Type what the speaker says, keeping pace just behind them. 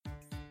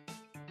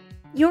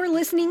You're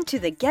listening to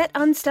the Get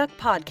Unstuck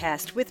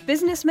podcast with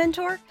business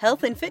mentor,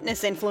 health and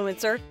fitness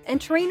influencer, and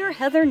trainer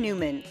Heather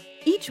Newman.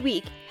 Each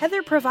week,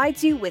 Heather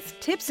provides you with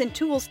tips and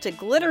tools to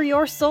glitter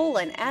your soul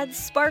and add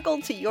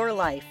sparkle to your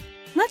life.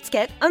 Let's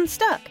get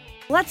unstuck.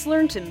 Let's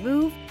learn to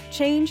move,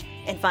 change,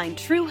 and find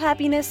true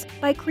happiness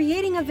by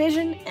creating a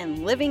vision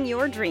and living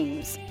your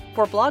dreams.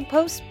 For blog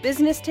posts,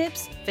 business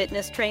tips,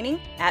 fitness training,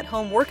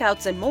 at-home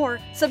workouts, and more,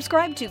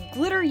 subscribe to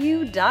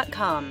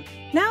glitteru.com.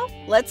 Now,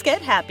 let's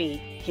get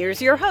happy.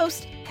 Here's your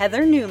host,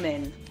 Heather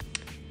Newman.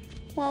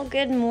 Well,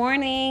 good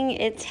morning.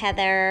 It's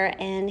Heather,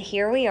 and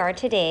here we are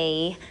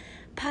today,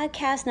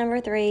 podcast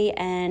number 3,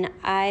 and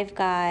I've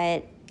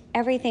got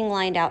everything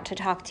lined out to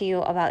talk to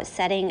you about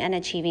setting and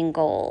achieving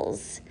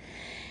goals.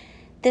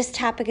 This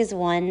topic is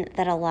one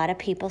that a lot of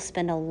people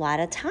spend a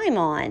lot of time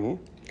on.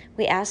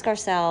 We ask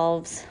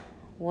ourselves,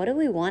 what do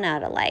we want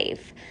out of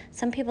life?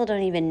 Some people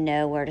don't even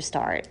know where to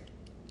start.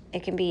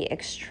 It can be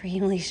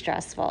extremely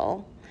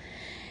stressful.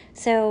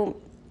 So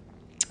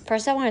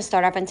first, I want to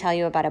start off and tell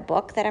you about a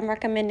book that I'm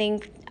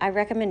recommending. I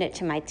recommend it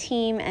to my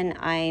team, and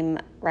I'm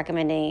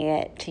recommending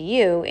it to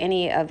you,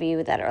 any of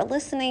you that are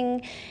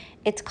listening.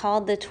 It's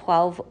called The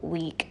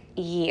 12-Week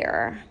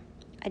Year.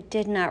 I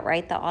did not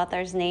write the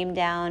author's name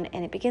down,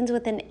 and it begins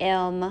with an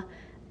M.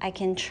 I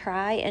can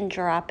try and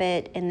drop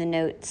it in the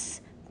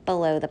notes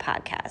below the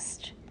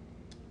podcast.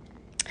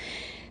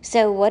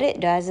 So what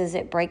it does is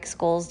it breaks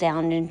goals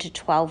down into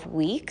 12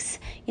 weeks.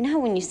 You know how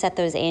when you set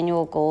those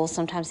annual goals,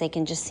 sometimes they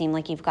can just seem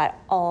like you've got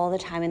all the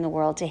time in the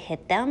world to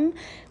hit them,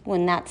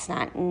 when that's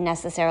not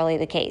necessarily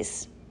the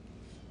case.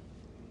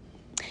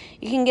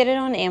 You can get it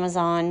on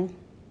Amazon.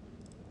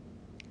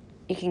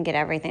 You can get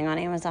everything on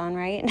Amazon,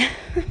 right?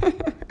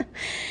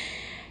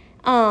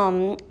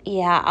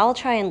 Yeah, I'll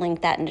try and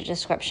link that in the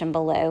description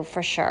below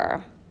for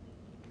sure.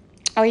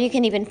 Or you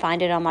can even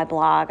find it on my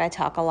blog. I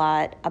talk a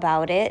lot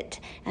about it.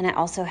 And I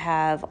also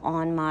have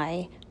on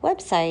my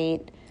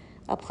website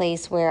a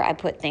place where I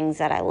put things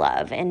that I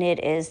love. And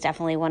it is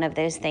definitely one of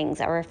those things.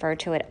 I refer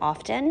to it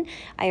often.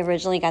 I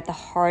originally got the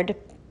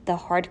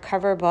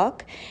hardcover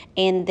book,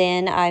 and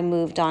then I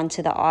moved on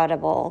to the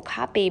Audible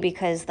copy,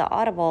 because the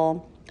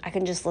Audible, I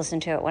can just listen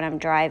to it when I'm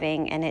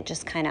driving, and it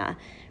just kind of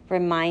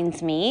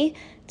reminds me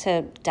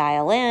to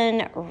dial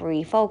in,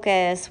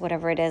 refocus,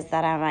 whatever it is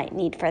that I might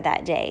need for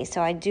that day.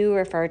 So I do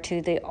refer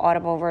to the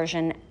Audible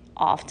version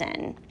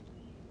often.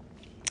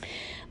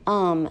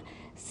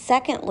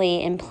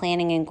 Secondly, in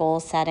planning and goal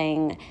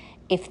setting,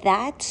 if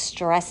that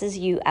stresses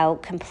you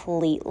out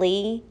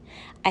completely,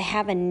 I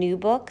have a new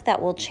book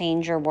that will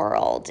change your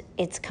world.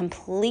 It's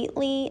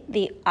completely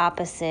the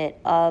opposite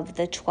of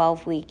the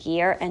 12-week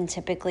year, and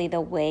typically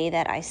the way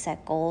that I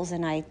set goals,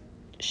 and I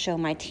show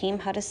my team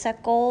how to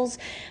set goals,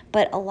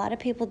 but a lot of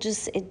people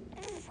it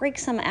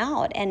freaks them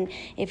out. And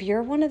if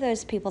you're one of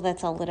those people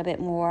that's a little bit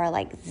more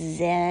like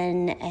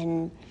Zen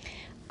and,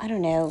 I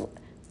don't know,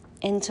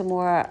 into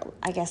more,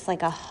 I guess,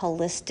 like a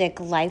holistic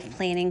life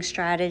planning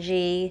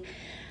strategy,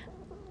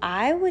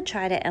 I would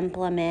try to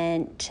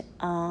implement,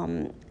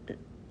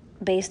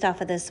 based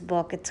off of this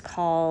book, it's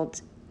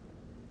called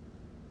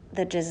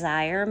The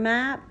Desire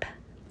Map.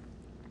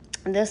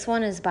 This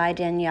one is by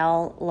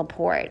Danielle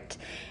Laporte.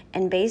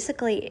 And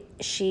basically,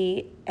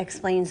 she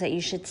explains that you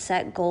should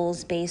set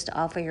goals based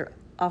off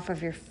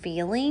of your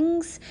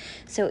feelings.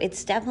 So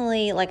it's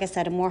definitely, like I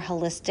said, a more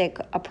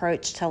holistic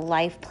approach to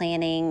life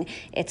planning.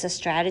 It's a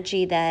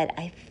strategy that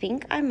I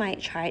think I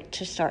might try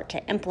to start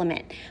to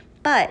implement.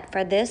 But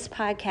for this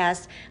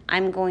podcast,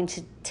 I'm going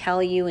to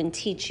tell you and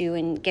teach you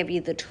and give you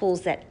the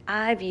tools that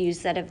I've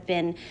used that have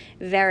been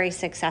very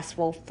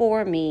successful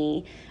for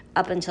me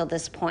up until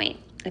this point.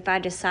 If I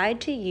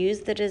decide to use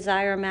the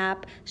Desire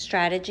Map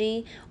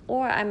strategy,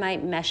 or I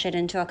might mesh it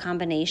into a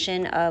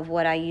combination of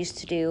what I used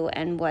to do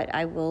and what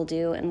I will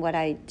do and what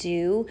I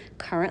do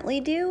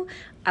currently do,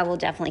 I will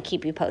definitely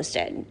keep you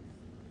posted.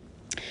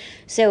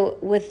 So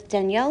with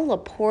Danielle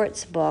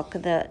Laporte's book,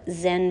 the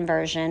Zen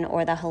version,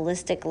 or the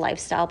Holistic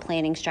Lifestyle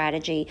Planning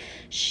Strategy,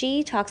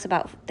 she talks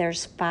about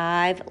there's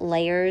 5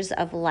 layers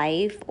of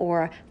life,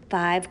 or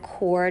 5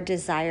 core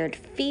desired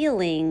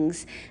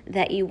feelings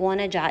that you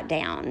want to jot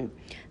down.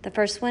 The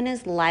first one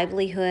is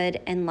livelihood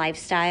and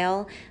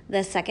lifestyle.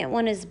 The second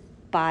one is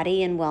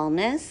body and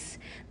wellness.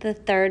 The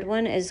third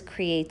one is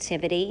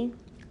creativity.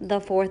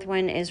 The fourth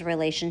one is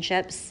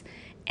relationships.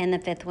 And the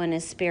fifth one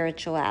is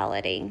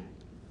spirituality.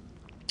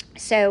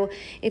 So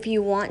if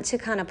you want to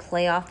kind of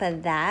play off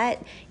of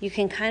that, you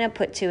can kind of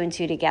put 2 and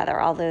 2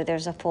 together, although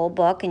there's a full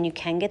book, and you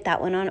can get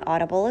that one on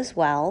Audible as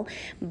well.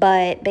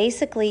 But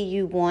basically,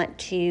 you want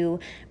to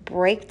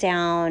break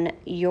down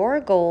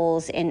your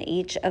goals in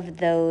each of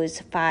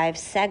those 5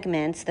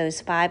 segments,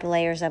 those 5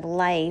 layers of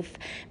life,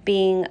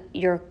 being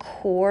your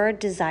core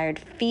desired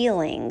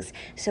feelings.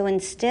 So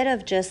instead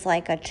of just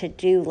like a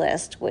to-do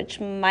list, which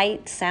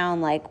might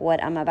sound like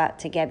what I'm about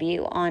to give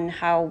you on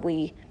how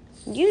we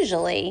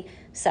usually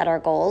set our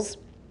goals,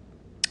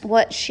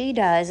 what she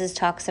does is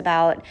talks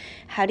about,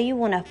 how do you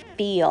want to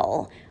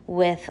feel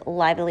with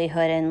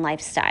livelihood and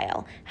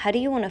lifestyle? How do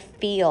you want to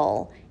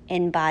feel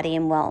in body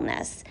and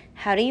wellness?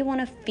 How do you want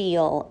to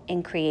feel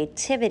in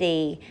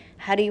creativity?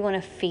 How do you want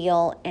to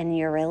feel in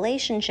your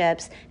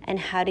relationships? And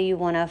how do you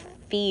want to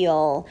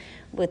feel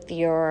with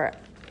your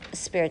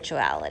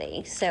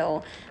spirituality?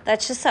 So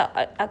that's just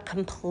a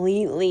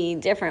completely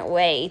different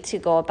way to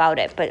go about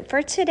it. But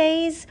for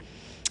today's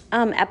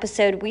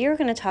episode, we are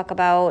going to talk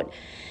about,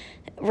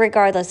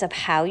 regardless of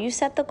how you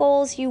set the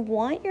goals, you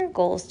want your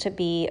goals to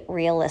be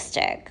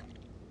realistic.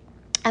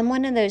 I'm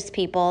one of those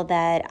people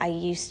that I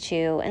used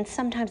to, and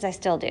sometimes I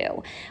still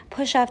do,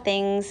 push off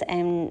things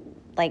and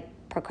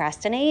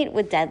procrastinate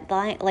with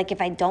deadline. Like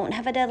if I don't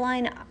have a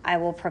deadline, I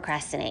will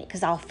procrastinate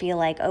because I'll feel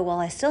like, oh, well,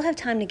 I still have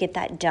time to get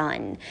that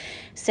done.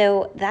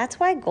 So that's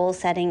why goal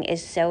setting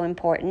is so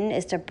important,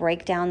 is to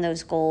break down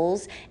those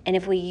goals. And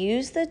if we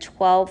use the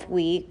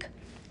 12-week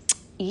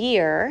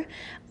year,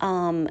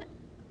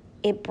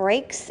 it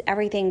breaks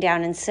everything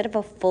down. Instead of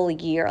a full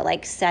year,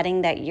 like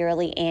setting that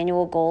yearly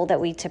annual goal that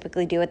we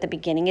typically do at the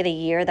beginning of the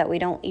year that we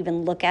don't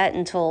even look at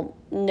until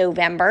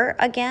November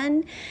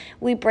again,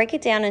 we break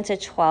it down into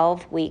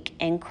 12-week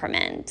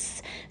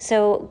increments.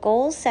 So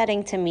goal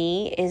setting to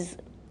me is,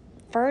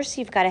 first,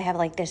 you've got to have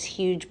this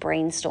huge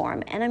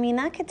brainstorm. And I mean,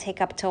 that could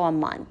take up to a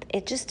month.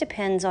 It just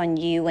depends on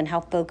you and how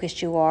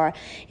focused you are.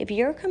 If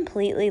you're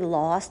completely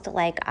lost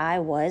like I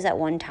was at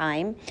one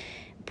time,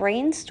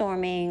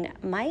 brainstorming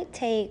might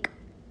take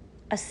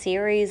a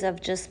series of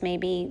just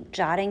maybe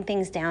jotting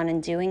things down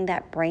and doing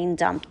that brain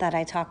dump that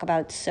I talk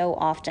about so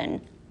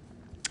often.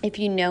 If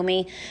you know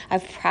me,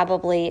 I've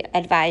probably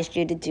advised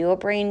you to do a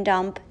brain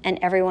dump, and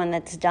everyone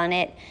that's done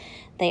it,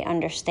 they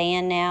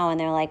understand now and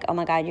they're like, oh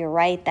my God, you're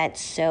right, that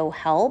so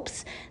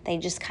helps. They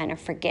just kind of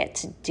forget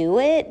to do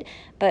it.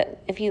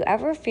 But if you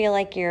ever feel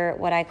like you're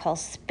what I call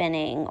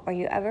spinning, or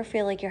you ever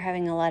feel like you're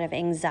having a lot of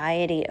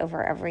anxiety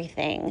over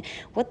everything,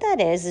 what that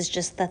is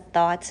just the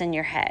thoughts in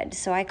your head.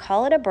 So I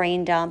call it a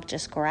brain dump.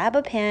 Just grab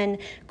a pen,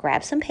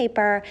 grab some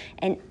paper,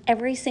 and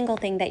every single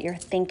thing that you're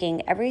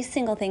thinking, every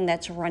single thing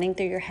that's running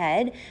through your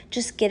head,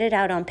 just get it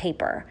out on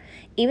paper.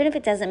 Even if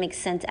it doesn't make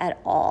sense at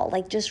all,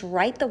 just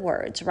write the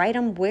words, write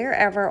them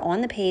wherever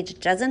on the page.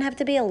 It doesn't have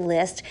to be a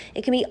list.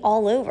 It can be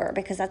all over,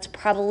 because that's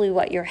probably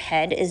what your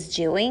head is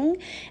doing,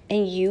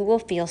 and you will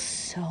feel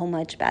so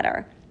much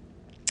better.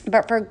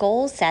 But for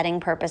goal setting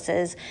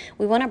purposes,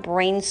 we want to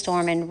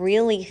brainstorm and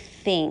really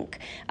think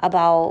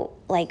about,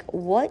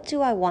 what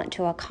do I want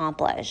to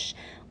accomplish?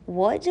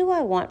 What do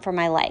I want for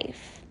my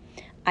life?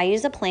 I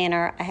use a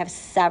planner. I have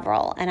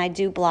several, and I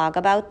do blog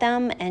about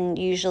them. And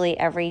usually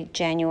every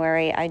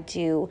January I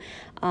do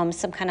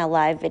some kind of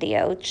live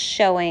video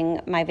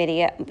showing my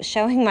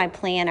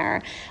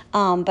planner.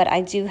 But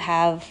I do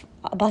have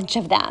a bunch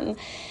of them,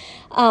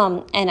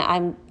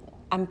 and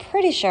I'm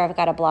pretty sure I've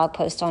got a blog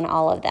post on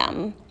all of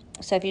them.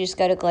 So if you just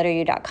go to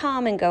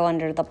glitteru.com and go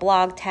under the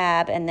blog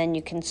tab, and then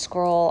you can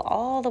scroll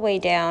all the way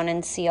down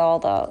and see all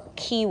the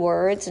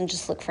keywords and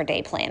just look for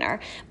day planner.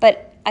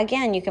 But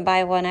again, you can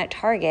buy one at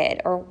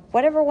Target or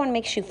whatever one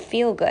makes you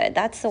feel good.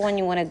 That's the one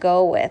you want to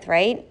go with,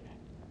 right?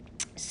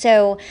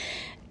 So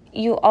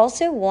you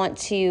also want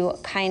to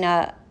kind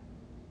of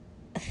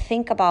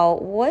think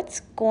about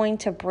what's going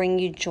to bring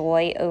you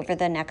joy over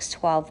the next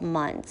 12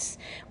 months.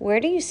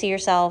 Where do you see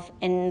yourself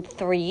in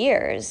 3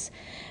 years?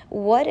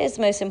 What is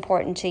most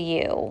important to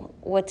you?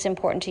 What's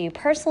important to you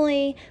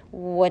personally?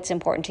 What's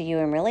important to you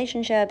in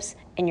relationships,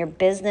 in your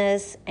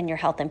business, and your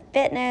health and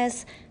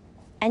fitness,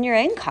 and your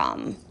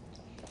income?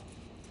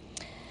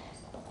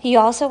 You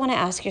also want to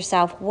ask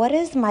yourself, what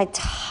is my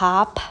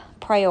top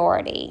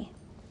priority?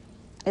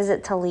 Is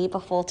it to leave a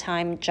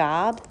full-time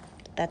job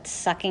that's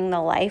sucking the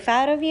life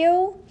out of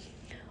you?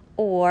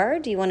 Or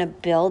do you want to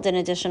build an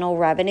additional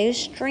revenue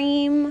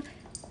stream,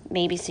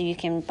 maybe so you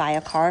can buy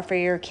a car for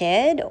your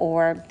kid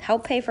or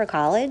help pay for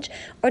college?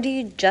 Or do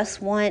you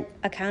just want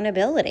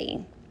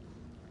accountability?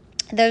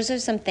 Those are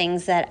some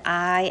things that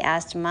I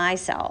asked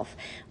myself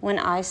when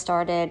I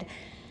started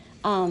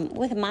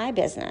with my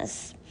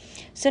business.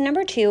 So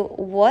number 2,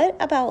 what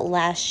about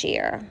last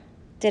year?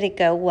 Did it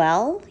go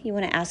well? You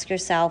want to ask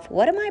yourself,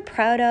 what am I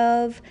proud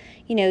of?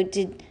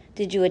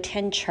 Did you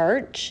attend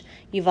church?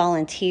 You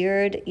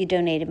volunteered? You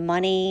donated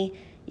money?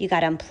 You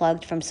got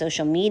unplugged from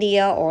social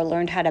media or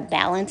learned how to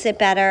balance it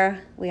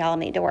better? We all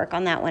need to work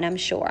on that one, I'm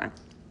sure.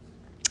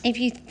 If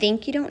you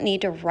think you don't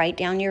need to write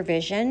down your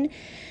vision,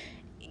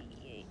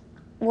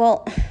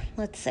 well,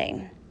 let's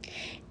see.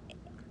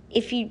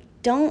 If you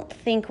don't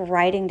think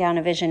writing down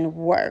a vision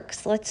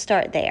works, let's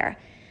start there.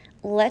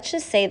 Let's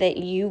just say that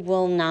you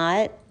will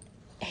not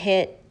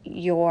hit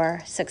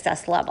your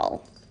success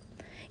level.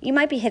 You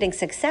might be hitting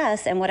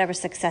success, and whatever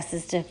success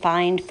is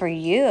defined for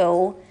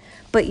you,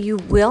 but you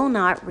will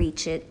not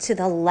reach it to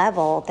the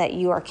level that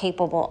you are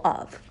capable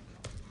of.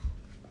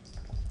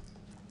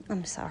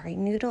 I'm sorry,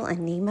 Noodle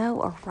and Nemo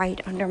are right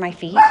under my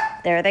feet.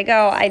 There they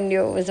go. I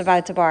knew it was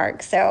about to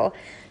bark. So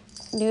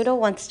Noodle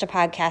wants to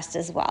podcast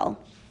as well.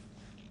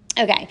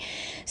 Okay,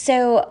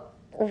 so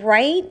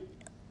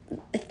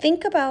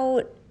think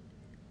about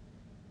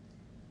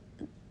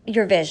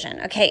your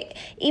vision. Okay,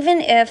 even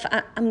if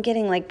I'm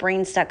getting like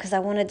brain stuck because I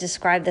want to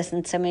describe this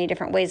in so many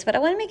different ways, but I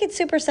want to make it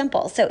super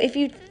simple. So if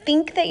you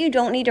think that you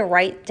don't need to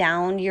write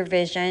down your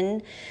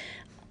vision,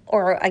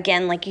 or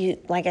again, like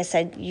I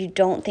said, you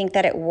don't think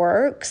that it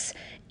works,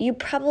 you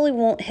probably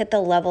won't hit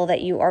the level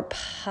that you are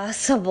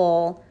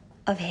possible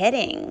of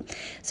hitting.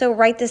 So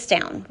write this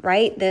down.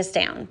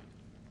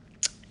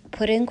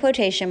 Put in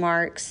quotation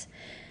marks.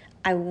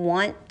 I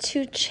want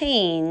to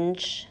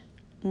change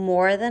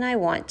more than I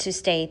want to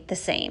stay the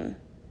same.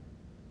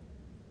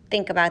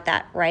 Think about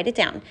that. Write it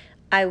down.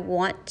 I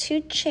want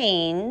to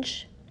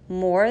change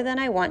more than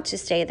I want to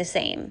stay the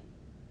same.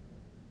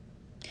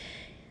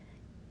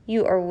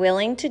 You are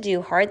willing to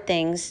do hard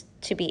things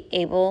to be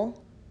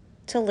able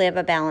to live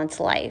a balanced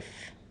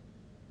life.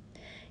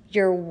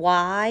 Your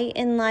why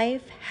in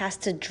life has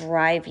to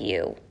drive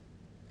you.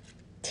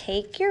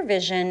 Take your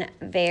vision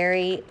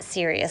very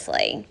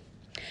seriously.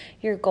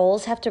 Your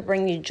goals have to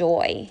bring you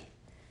joy.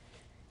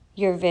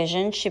 Your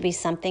vision should be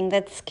something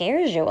that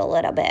scares you a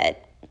little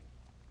bit.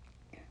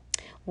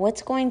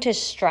 What's going to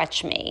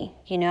stretch me,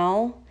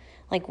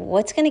 Like,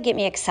 what's going to get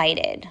me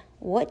excited?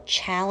 What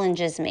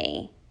challenges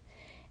me?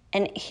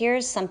 And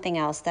here's something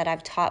else that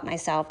I've taught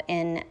myself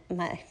in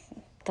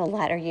the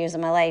latter years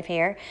of my life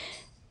here.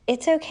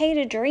 It's okay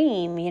to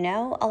dream,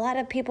 A lot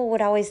of people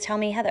would always tell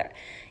me, Heather,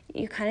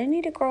 you kind of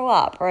need to grow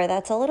up, or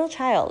that's a little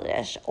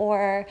childish,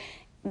 or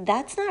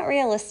that's not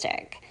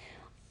realistic.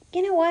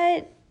 You know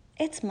what?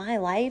 It's my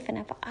life, and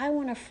if I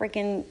want to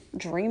freaking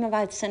dream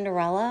about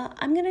Cinderella,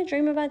 I'm going to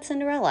dream about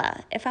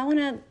Cinderella. If I want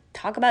to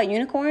talk about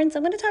unicorns,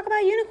 I'm going to talk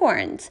about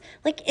unicorns.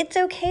 Like, it's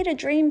okay to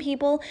dream,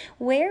 people.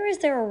 Where is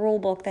there a rule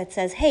book that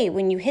says, hey,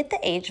 when you hit the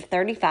age of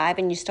 35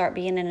 and you start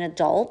being an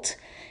adult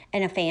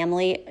and a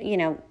family,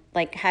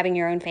 like having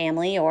your own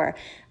family or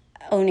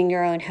owning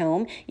your own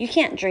home, you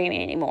can't dream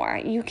anymore.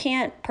 You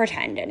can't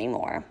pretend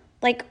anymore.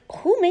 Like,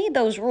 who made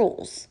those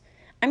rules?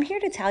 I'm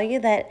here to tell you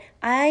that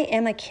I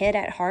am a kid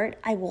at heart.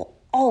 I will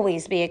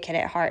always be a kid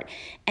at heart.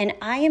 And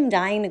I am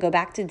dying to go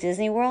back to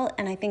Disney World,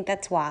 and I think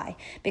that's why.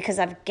 Because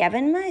I've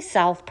given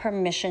myself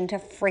permission to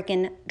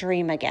freaking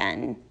dream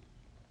again.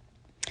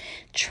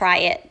 Try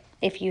it.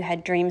 If you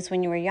had dreams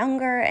when you were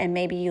younger and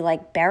maybe you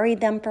buried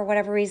them for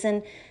whatever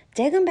reason,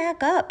 dig them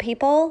back up,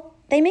 people.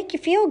 They make you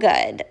feel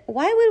good.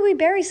 Why would we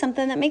bury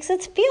something that makes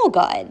us feel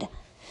good?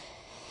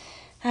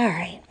 All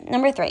right,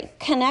 number 3,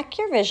 connect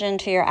your vision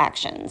to your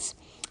actions.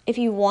 If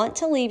you want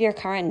to leave your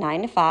current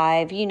 9 to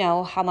 5, you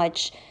know how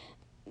much,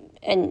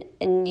 and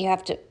you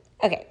have to,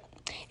 okay.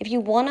 If you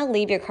want to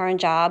leave your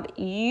current job,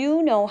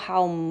 you know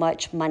how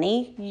much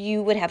money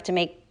you would have to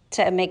make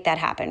that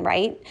happen,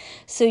 right?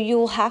 So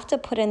you'll have to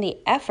put in the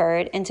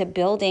effort into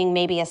building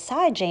maybe a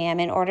side jam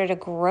in order to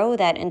grow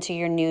that into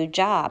your new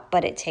job,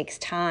 but it takes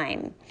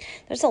time.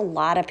 There's a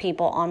lot of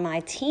people on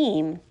my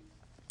team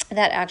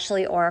that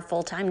actually are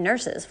full-time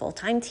nurses,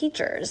 full-time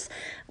teachers.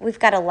 We've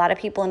got a lot of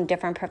people in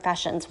different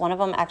professions. One of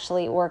them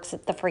actually works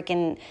at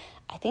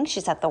I think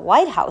she's at the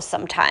White House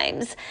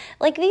sometimes.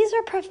 These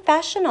are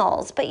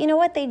professionals. But you know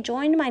what? They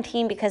joined my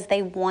team because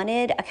they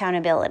wanted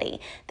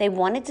accountability. They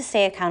wanted to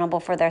stay accountable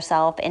for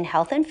themselves in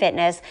health and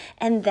fitness,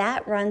 and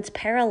that runs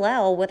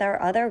parallel with our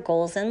other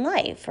goals in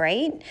life,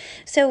 right?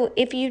 So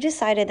if you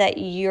decided that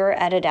you're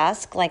at a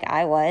desk like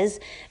I was,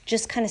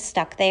 just kind of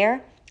stuck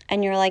there,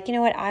 and you're like, you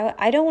know what,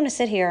 I don't want to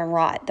sit here and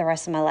rot the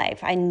rest of my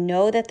life. I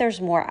know that there's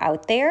more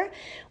out there.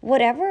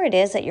 Whatever it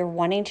is that you're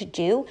wanting to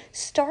do,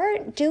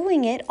 start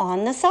doing it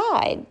on the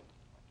side.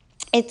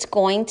 It's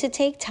going to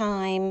take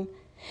time,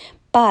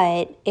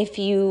 but if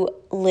you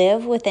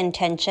live with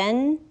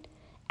intention,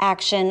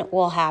 action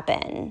will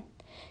happen.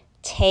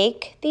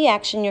 Take the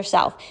action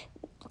yourself.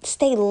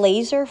 Stay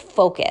laser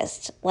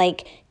focused.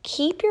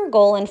 Keep your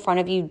goal in front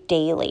of you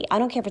daily. I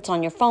don't care if it's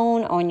on your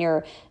phone, on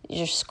your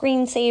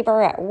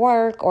screensaver at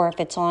work, or if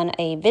it's on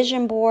a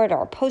vision board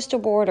or a poster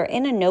board or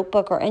in a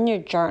notebook or in your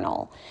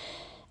journal.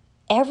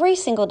 Every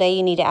single day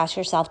you need to ask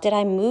yourself, did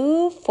I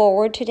move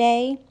forward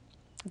today?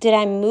 Did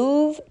I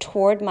move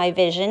toward my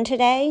vision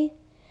today?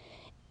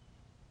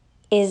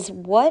 Is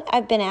what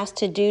I've been asked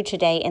to do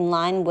today in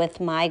line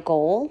with my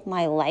goal,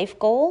 my life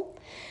goal?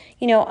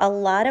 A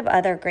lot of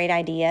other great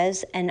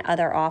ideas and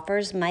other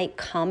offers might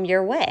come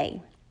your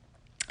way.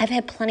 I've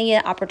had plenty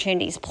of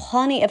opportunities,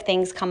 plenty of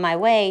things come my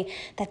way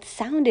that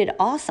sounded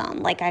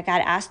awesome. I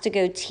got asked to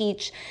go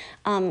teach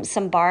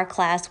some bar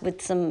class with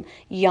some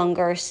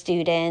younger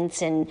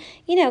students and,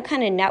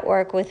 kind of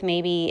network with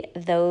maybe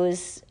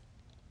those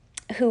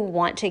who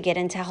want to get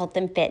into health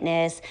and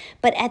fitness.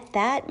 But at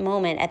that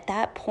moment, at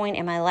that point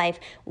in my life,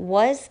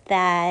 was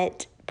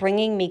that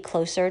bringing me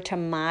closer to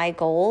my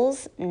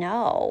goals?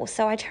 No.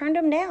 So I turned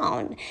them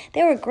down.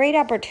 They were great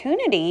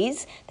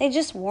opportunities. They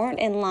just weren't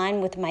in line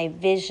with my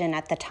vision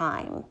at the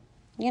time,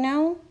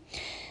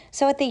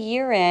 So at the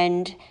year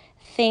end,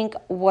 think,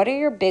 what are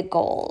your big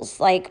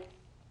goals?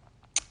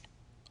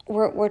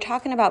 We're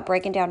talking about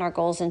breaking down our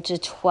goals into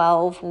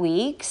 12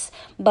 weeks,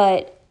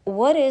 but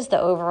what is the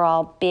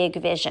overall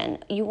big vision?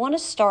 You want to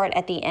start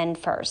at the end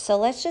first. So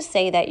let's just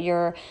say that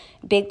your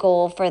big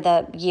goal for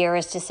the year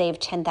is to save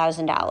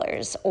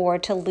 $10,000 or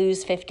to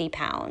lose 50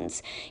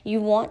 pounds.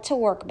 You want to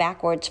work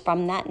backwards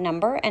from that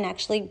number and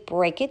actually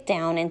break it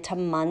down into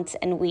months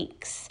and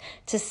weeks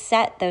to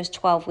set those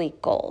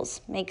 12-week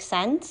goals. Make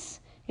sense?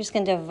 You're just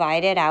going to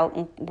divide it out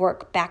and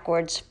work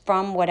backwards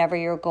from whatever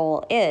your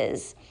goal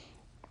is.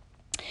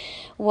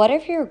 What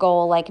if your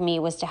goal, like me,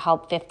 was to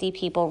help 50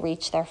 people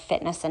reach their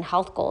fitness and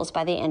health goals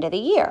by the end of the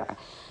year?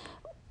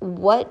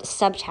 What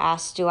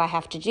subtasks do I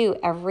have to do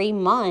every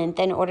month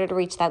in order to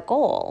reach that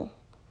goal?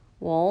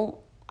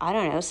 Well, I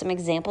don't know. Some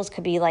examples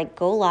could be like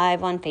go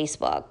live on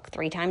Facebook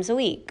 3 times a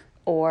week,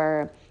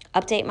 or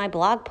update my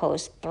blog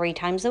post 3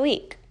 times a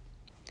week,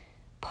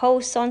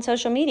 post on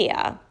social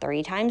media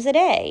 3 times a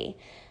day.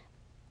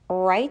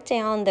 Write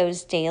down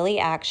those daily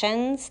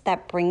actions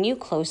that bring you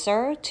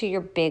closer to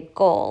your big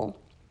goal.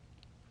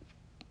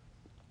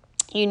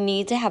 You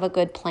need to have a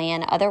good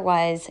plan.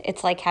 Otherwise,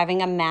 it's like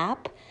having a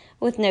map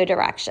with no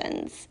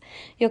directions.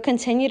 You'll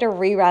continue to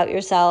reroute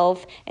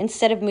yourself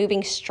instead of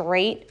moving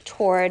straight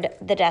toward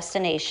the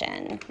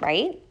destination,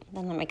 right?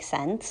 Doesn't that make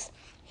sense?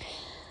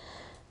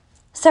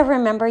 So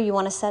remember, you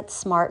want to set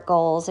SMART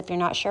goals. If you're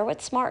not sure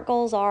what SMART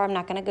goals are, I'm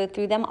not going to go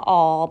through them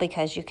all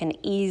because you can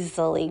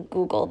easily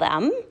Google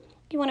them.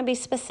 You want to be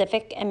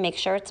specific and make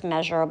sure it's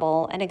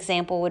measurable. An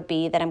example would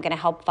be that I'm going to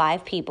help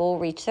 5 people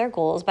reach their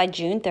goals by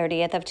June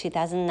 30th of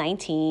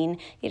 2019.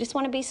 You just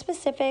want to be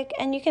specific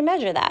and you can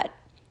measure that.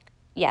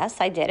 Yes,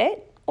 I did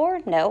it, or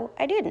no,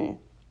 I didn't.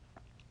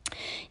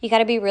 You got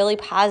to be really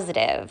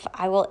positive.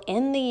 I will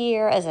end the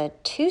year as a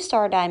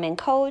 2-star diamond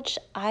coach.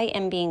 I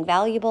am being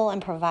valuable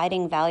and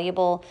providing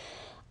valuable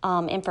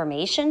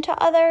information to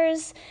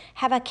others.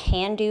 Have a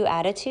can-do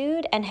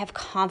attitude and have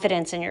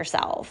confidence in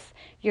yourself.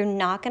 You're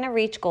not going to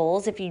reach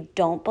goals if you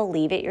don't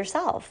believe it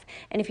yourself.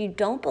 And if you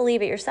don't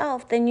believe it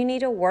yourself, then you need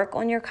to work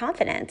on your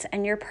confidence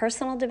and your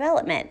personal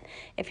development.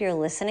 If you're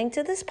listening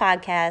to this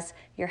podcast,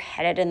 you're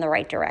headed in the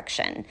right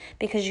direction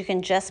because you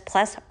can just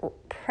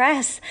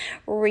press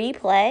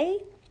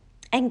replay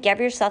and give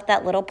yourself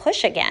that little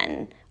push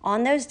again.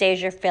 On those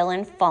days you're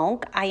feeling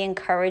funk, I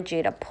encourage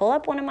you to pull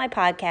up one of my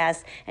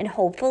podcasts and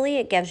hopefully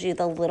it gives you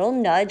the little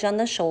nudge on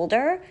the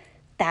shoulder.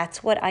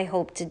 That's what I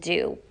hope to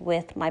do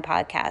with my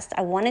podcast.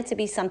 I want it to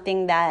be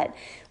something that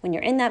when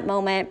you're in that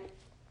moment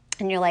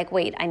and you're like,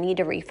 wait, I need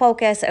to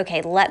refocus.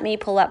 Okay, let me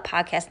pull up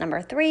podcast number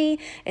 3.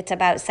 It's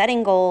about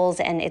setting goals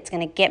and it's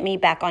going to get me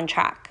back on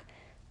track.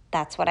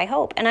 That's what I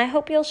hope. And I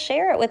hope you'll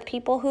share it with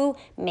people who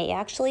may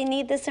actually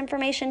need this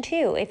information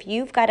too. If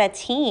you've got a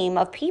team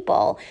of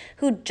people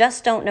who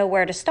just don't know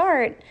where to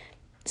start.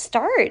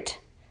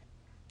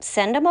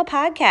 Send them a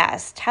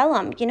podcast. Tell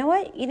them, you know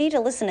what? You need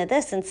to listen to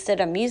this instead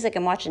of music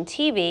and watching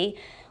TV.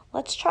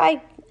 Let's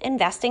try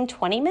investing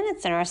 20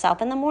 minutes in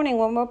ourselves in the morning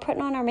when we're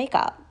putting on our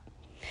makeup.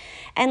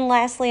 And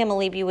lastly, I'm going to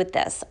leave you with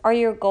this. Are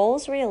your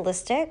goals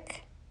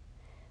realistic?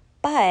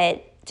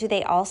 But do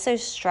they also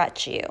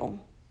stretch you?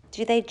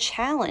 Do they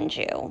challenge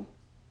you?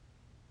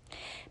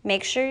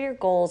 Make sure your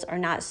goals are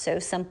not so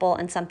simple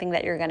and something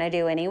that you're going to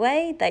do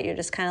anyway, that you're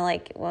just kind of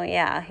like, well,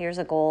 yeah, here's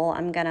a goal.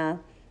 I'm going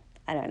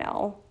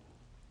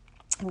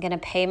to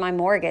pay my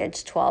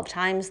mortgage 12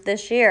 times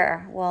this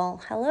year.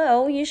 Well,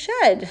 hello, you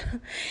should.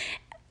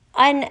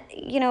 And,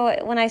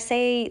 when I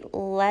say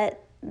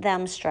let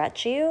them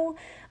stretch you,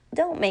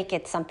 don't make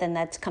it something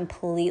that's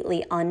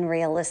completely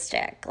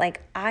unrealistic.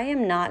 Like, I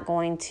am not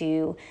going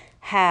to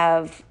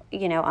have,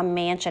 a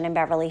mansion in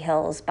Beverly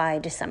Hills by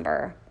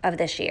December of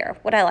this year.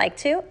 Would I like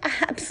to?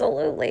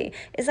 Absolutely.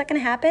 Is that going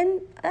to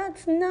happen?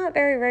 That's not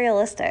very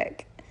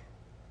realistic.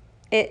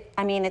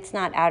 It's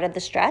not out of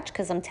the stretch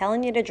because I'm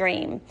telling you to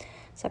dream.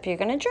 So if you're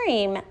going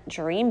to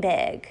dream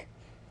big.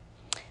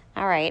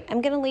 All right,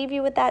 I'm going to leave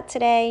you with that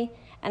today.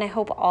 And I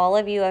hope all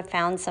of you have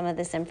found some of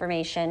this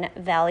information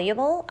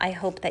valuable. I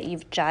hope that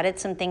you've jotted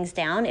some things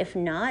down. If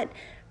not,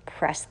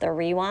 press the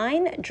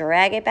rewind,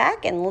 drag it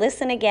back, and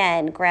listen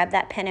again. Grab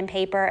that pen and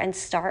paper and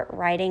start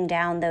writing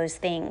down those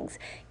things.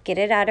 Get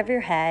it out of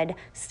your head.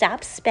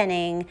 Stop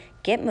spinning.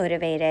 Get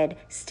motivated.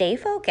 Stay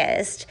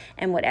focused.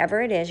 And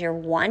whatever it is you're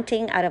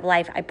wanting out of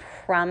life, I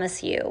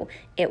promise you,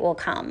 it will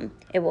come.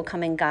 It will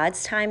come in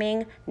God's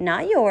timing,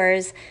 not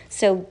yours.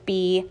 So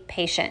be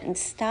patient and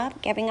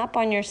stop giving up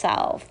on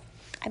yourself.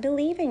 I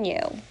believe in you.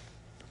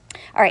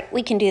 All right,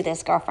 we can do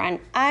this, girlfriend.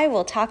 I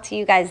will talk to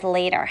you guys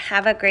later.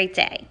 Have a great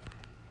day.